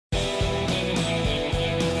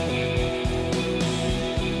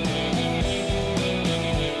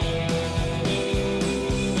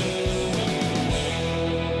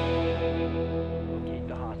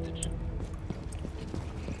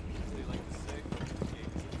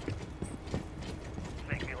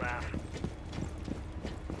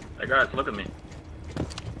Hey guys, look at me.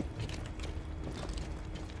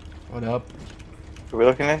 What up? Are we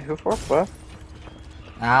looking at who for? What?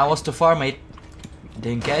 I was too far, mate.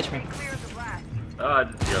 Didn't catch me.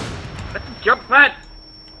 Let's jump pad!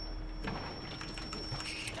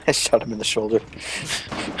 I shot him in the shoulder.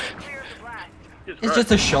 It's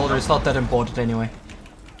just a shoulder, it's not that important anyway.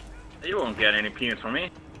 You won't get any peanuts from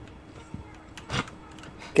me.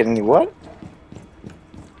 Get any what?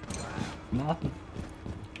 Nothing.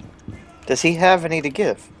 Does he have any to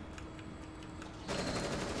give?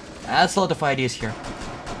 That's a lot of ideas here.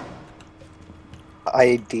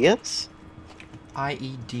 Ideas?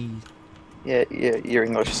 IED. Yeah, your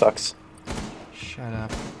English sucks. Shut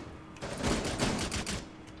up.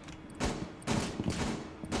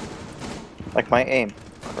 Like my aim.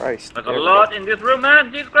 Christ. There's a lot in this room,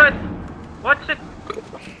 man. Jesus Christ. What's it?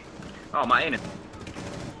 Oh, my aim.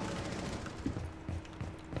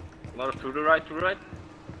 A lot of to the right, to the right.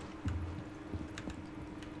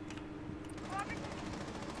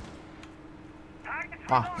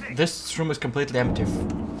 Ah, this room is completely empty.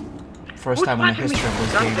 First time in the history of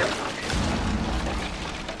this game.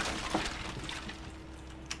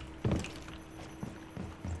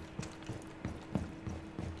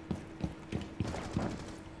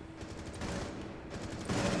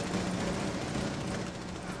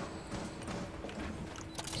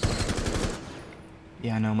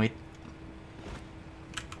 Yeah, no, mate.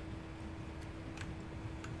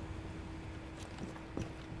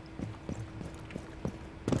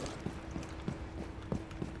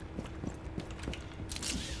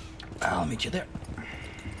 I'll meet you there.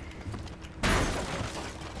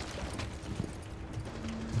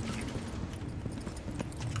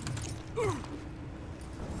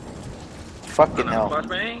 Fucking hell.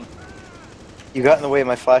 You got in the way of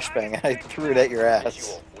my flashbang and I threw it at your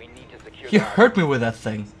ass. You hurt me with that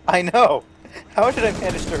thing. I know! How did I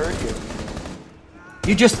manage to hurt you?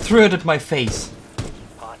 You just threw it at my face.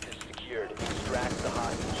 Hostage secured. Extract the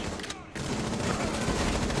hostage.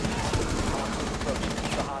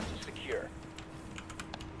 Keep the hostage secure.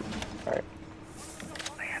 Alright.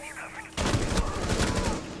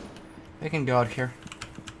 I can go out here.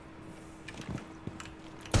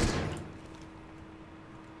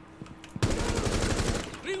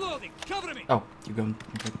 Reloading. Cover me. Oh, you're going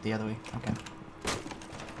the other way. Okay.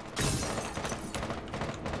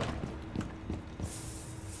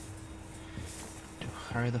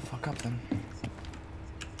 Hurry the fuck up then.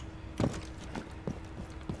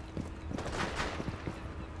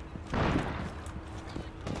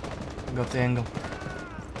 Got the angle.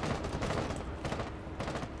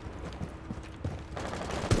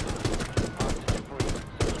 Hostage free.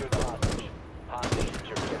 Secure the hostage. Hostage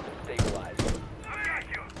objective stabilized.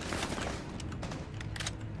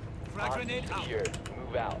 Frag grenade Hostage out. secured.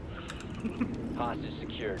 Move out. Hostage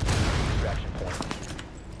secured. Extraction point.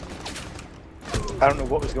 I don't know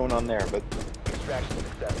what was going on there, but... Extraction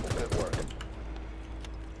successful. Good work. It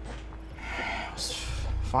was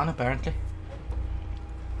fun apparently.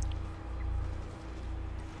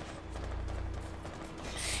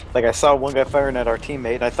 Like, I saw one guy firing at our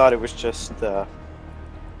teammate, and I thought it was just,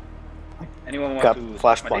 Anyone want got to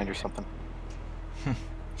flash my blind dick? or something.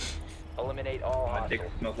 Eliminate all My dick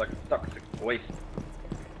hostiles. smells like toxic waste.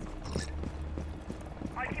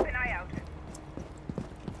 I'll keep an eye out.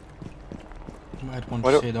 Might want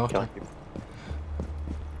What to do- see a doctor. kill you.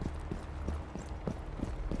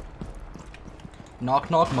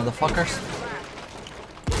 Knock knock, motherfuckers.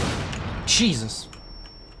 Jesus.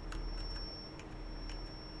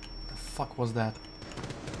 The fuck was that?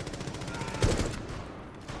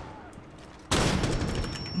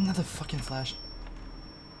 Another fucking flash.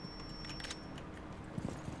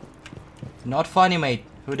 Not funny, mate.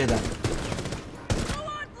 Who did that?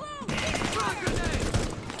 Frag grenade.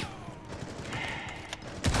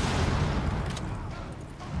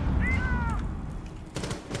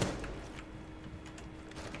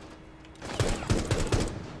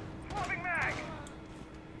 Swapping mag.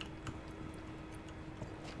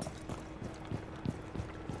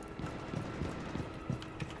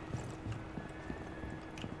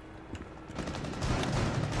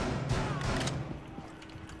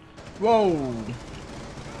 Whoa.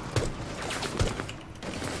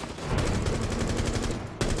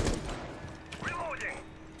 Reloading.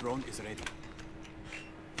 Drone is ready.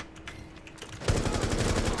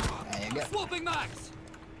 There you go. Swapping mags.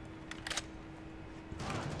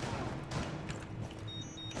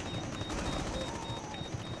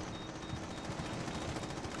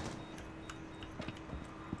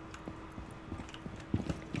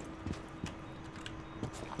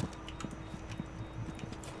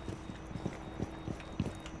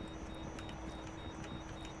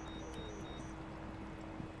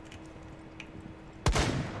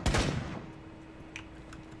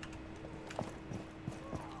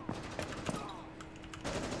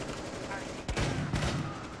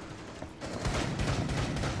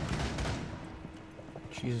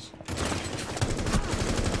 Jesus.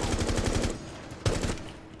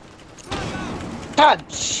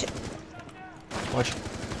 God, shit. Watch.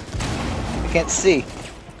 I can't see.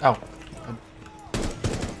 Oh.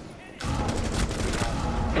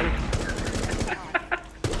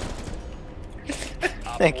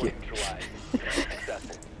 Thank you. Neutralized.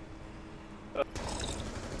 Successful.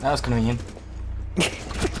 That was convenient.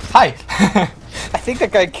 Hi! I think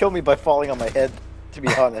that guy killed me by falling on my head, to be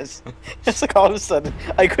honest. It's like all of a sudden,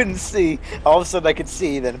 I couldn't see. All of a sudden I could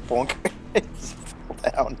see, then bonk. It just fell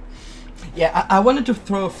down. Yeah, I wanted to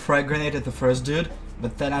throw a frag grenade at the first dude,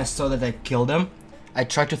 but then I saw that I killed him. I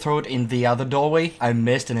tried to throw it in the other doorway, I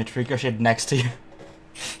missed and it ricocheted next to you.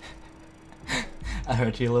 I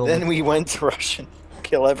hurt you a little Then bit. we went to Russian.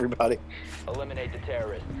 Kill everybody. Eliminate the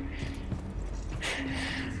terrorists.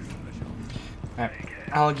 Alright,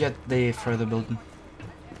 I'll get the further building.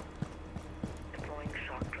 Deploying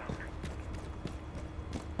shock drone.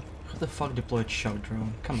 Who the fuck deployed shock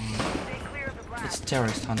drone? Come on. Stay clear of the blast. It's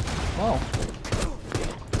terrorist hunt. Oh.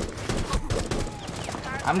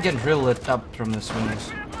 I'm getting real lit up from this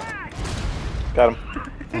windows. Got him.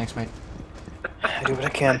 Thanks, mate. I do what I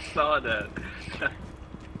can. Saw that.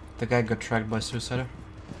 The guy got tracked by suicider.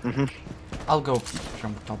 Mm-hmm. I'll go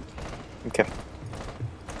from top. Okay.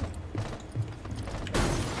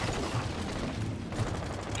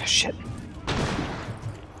 Oh, shit.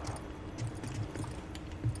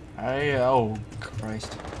 Oh,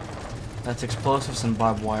 Christ. That's explosives and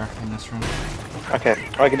barbed wire in this room. Okay.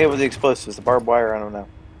 I can deal with the explosives. The barbed wire, I don't know.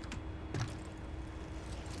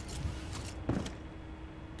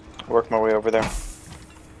 Work my way over there.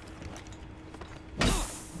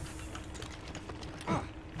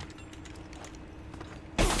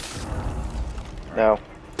 No.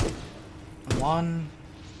 One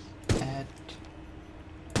at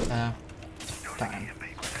a time.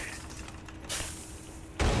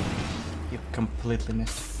 You completely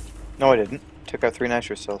missed. No, I didn't. Took out 3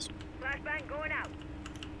 nitro cells. Flashbang going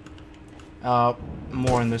out.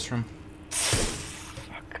 More in this room.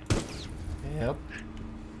 Fuck. Yep.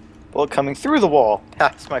 Bullet coming through the wall.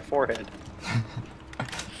 Past my forehead.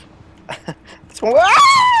 This one.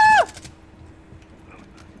 Ah!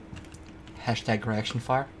 Hashtag reaction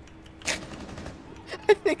fire.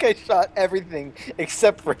 I think I shot everything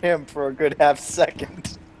except for him for a good half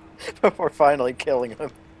second before finally killing him.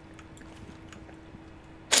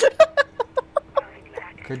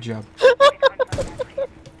 Good job.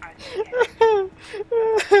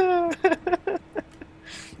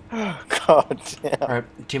 Oh, God damn.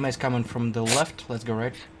 Alright, teammates coming from the left. Let's go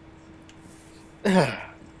right.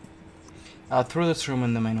 Through this room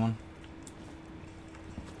in the main one.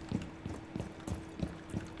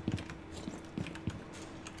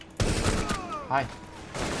 Hi.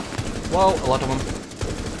 Whoa, a lot of them.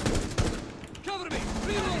 Cover me!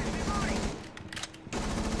 Reload!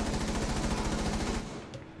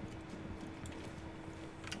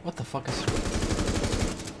 What the fuck is...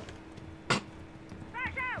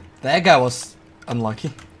 That guy was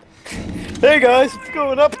unlucky. Hey guys, it's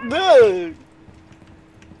going up. No.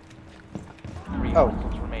 3 Oh.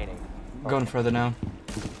 hostiles remaining. Going further now.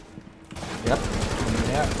 Yep.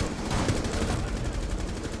 Yeah.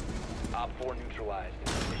 Op 4 neutralized.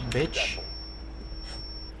 Mission Bitch. successful.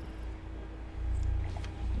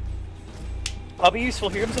 I'll be useful.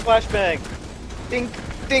 Here comes a flashbang. Dink,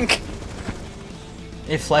 dink.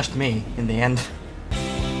 It flashed me in the end.